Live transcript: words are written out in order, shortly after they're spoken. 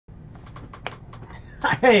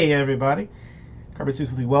Hey everybody, Carpet Suits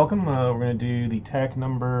with you. Welcome. We're going to do the Tek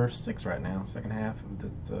number 6 right now, second half of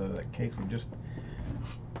this that case we just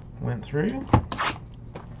went through.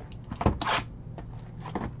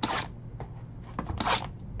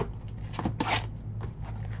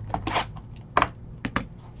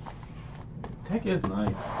 Tek is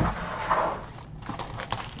nice.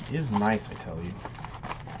 It is nice, I tell you.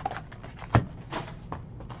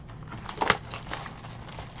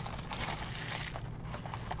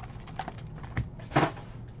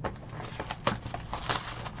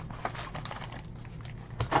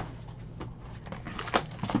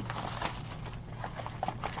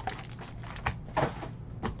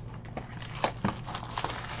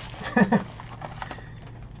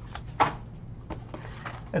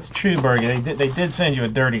 That's true, Bergie. They did send you a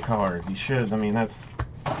dirty card. You should. I mean, that's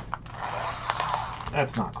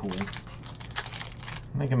not cool.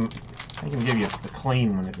 Make them give you the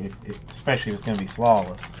clean one, especially if it's going to be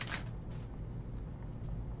flawless.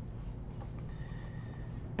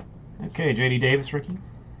 Okay, J.D. Davis rookie.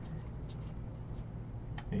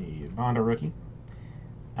 A Bonda rookie.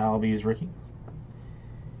 Albies rookie.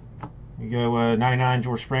 We go 99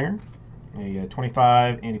 George Springer. A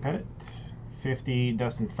 25 Andy Pettit. 50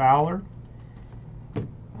 Dustin Fowler.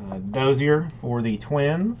 Dozier for the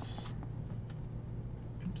Twins.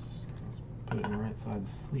 Oops, let's put it in the right side of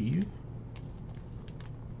the sleeve.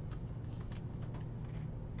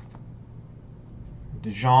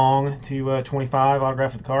 DeJong to 25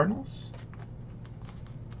 autograph for the Cardinals.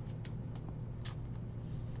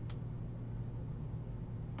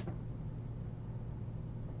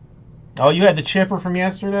 Oh, you had the chipper from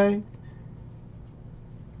yesterday?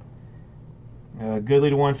 Goodley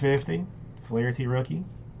to 150. Flaherty rookie.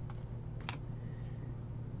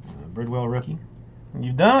 Bridwell rookie.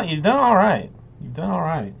 You've done all right. You've done all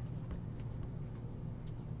right.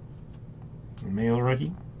 Mail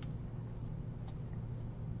rookie.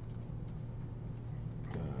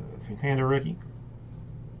 Santander rookie.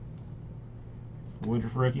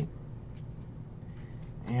 Woodruff rookie.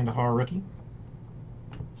 And a Har rookie.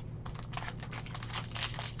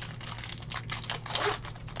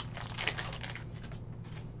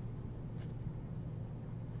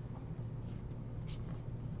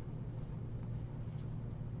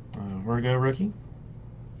 Vertigo rookie.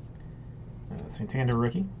 Santander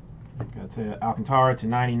rookie. Got Alcantara to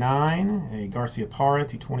 99. A Garcia Parra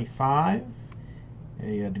to 25. A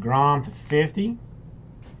DeGrom to 50.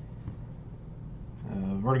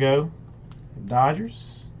 Vertigo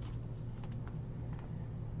Dodgers.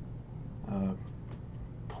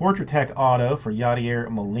 Portrait Tek auto for Yadier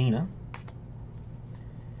Molina.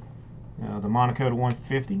 The Monaco to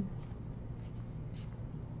 150.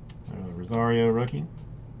 Rosario rookie.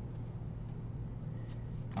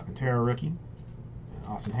 Alcantara rookie.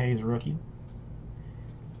 Austin Hayes rookie.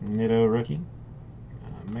 Nitto rookie.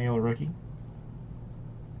 Mail rookie.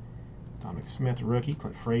 Dominic Smith rookie.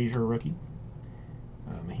 Clint Frazier rookie.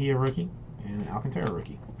 Mejia rookie. And Alcantara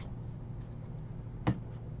rookie.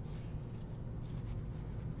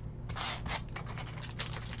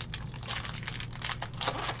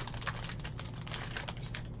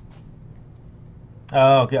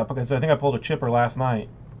 Oh, okay. Because I think I pulled a chipper last night.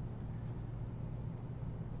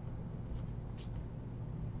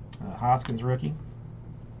 Hoskins rookie.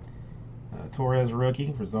 Torres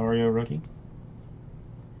rookie. Rosario rookie.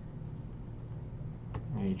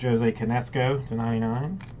 A Jose Canesco to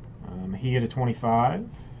 99. Mejia to 25.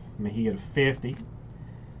 Mejia to 50.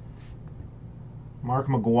 Mark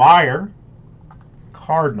McGuire.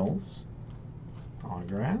 Cardinals.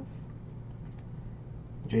 Autograph.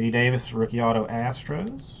 J.D. Davis rookie auto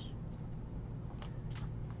Astros.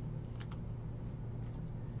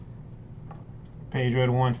 Pedro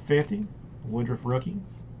to 150. Woodruff rookie.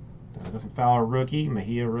 Dustin Fowler rookie.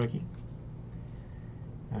 Mejia rookie.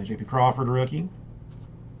 J.P. Crawford rookie.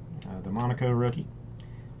 Monaco rookie.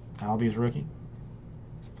 Albies rookie.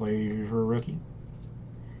 Frazier rookie.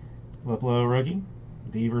 Luplow rookie.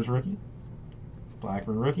 Devers rookie.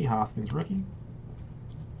 Blackburn rookie. Hoskins rookie.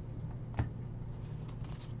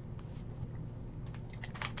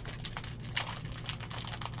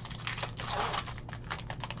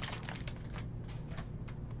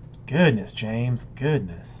 Goodness, James.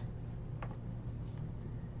 Goodness.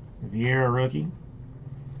 Vieira rookie.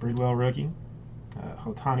 Bridwell rookie.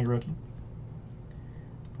 Hotani rookie.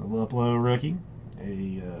 A Luplow rookie.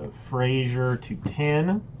 A Frazier to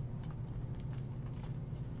 10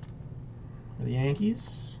 for the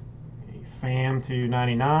Yankees. A Pham to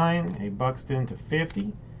 99. A Buxton to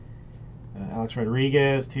 50. Alex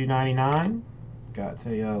Rodriguez to 99. Got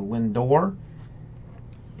a Lindor.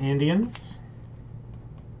 Indians.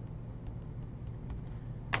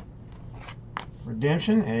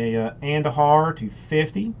 Redemption, a Andahar to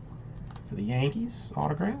 50 for the Yankees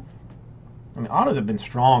autograph. I mean, autos have been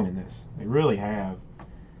strong in this. They really have.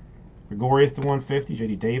 Gregorius to 150,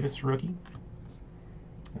 J.D. Davis rookie.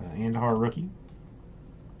 Andahar rookie.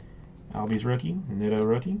 Albies rookie. Nitto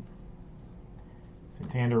rookie.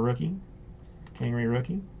 Santander rookie. Kingery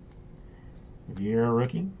rookie. Vieira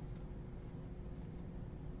rookie.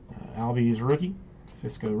 Albies rookie.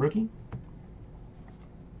 Cisco rookie.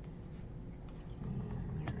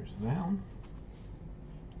 And there's that one.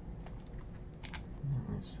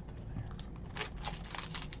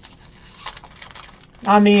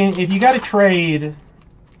 I mean, if you got to trade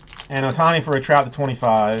an Ohtani for a Trout to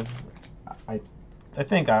 25, I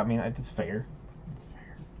think, I mean, it's fair. It's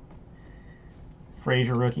fair.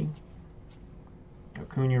 Frazier rookie.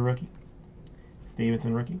 Acuna rookie.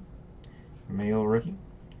 Stevenson rookie. Mayo rookie.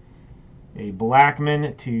 A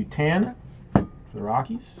Blackman to 10 for the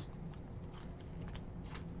Rockies.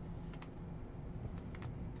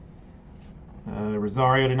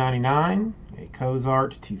 Rosario to 99. A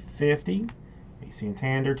Cozart to 50. A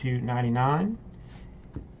Santander to 99.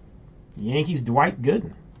 Yankees Dwight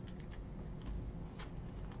Gooden.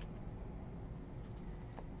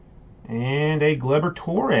 And a Gleyber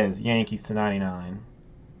Torres Yankees to 99.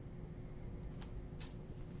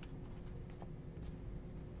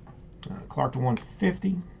 Clark to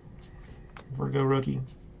 150. Vertigo rookie.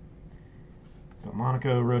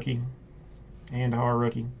 Monaco rookie. Andahar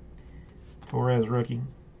rookie. Torres rookie.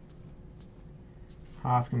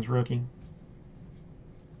 Hoskins rookie.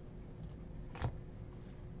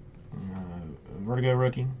 Vertigo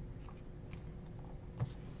rookie.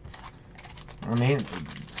 I mean,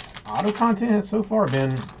 auto content has so far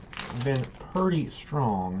been pretty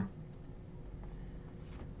strong.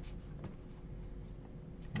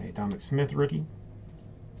 A Dominic Smith rookie.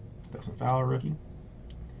 Dustin Fowler rookie.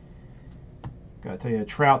 Got to tell you, a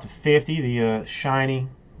Trout to 50, the shiny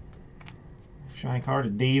card. A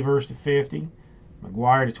Devers to 50.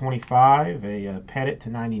 McGuire to 25. A Pettit to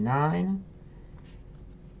 99.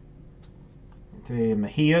 A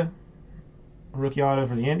Mejia rookie auto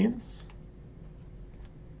for the Indians.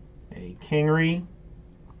 A Kingery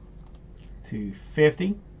to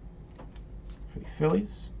 50 for the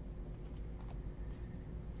Phillies.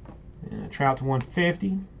 And a Trout to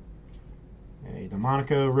 150. A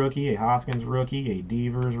DeMonico rookie, a Hoskins rookie, a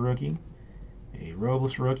Devers rookie, a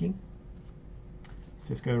Robles rookie,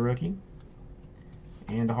 Cisco rookie,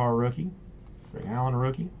 Andahar rookie, Greg Allen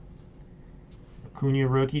rookie, Acuna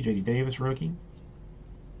rookie, J.D. Davis rookie,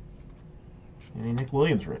 and a Nick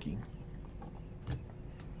Williams rookie.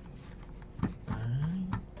 Alright. Let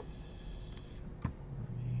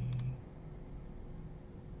me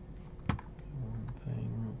do one thing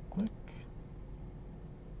real quick.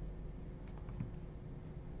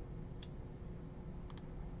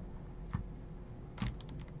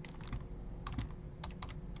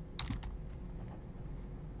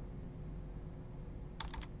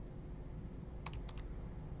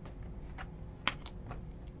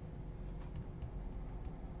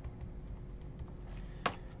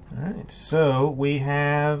 Alright, so we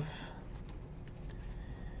have,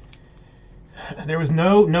 there was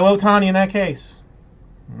no Ohtani in that case.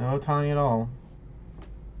 No Ohtani at all.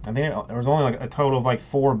 I think there was only like a total of like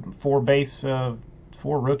four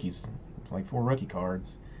rookies, like 4 rookie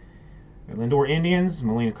cards. Lindor Indians,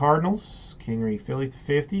 Molina Cardinals, Kingery Phillies to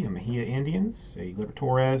 50, a Mejia Indians, a Gleyber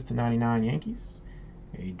Torres to 99 Yankees,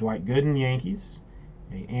 a Dwight Gooden Yankees,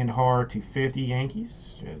 a Andahar to 50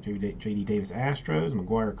 Yankees, J.D. Davis Astros,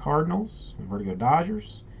 McGuire Cardinals, Vertigo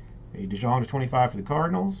Dodgers, a DeJong to 25 for the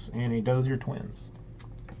Cardinals, and a Dozier Twins.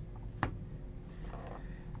 I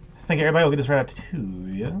think everybody will get this right out to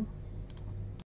you.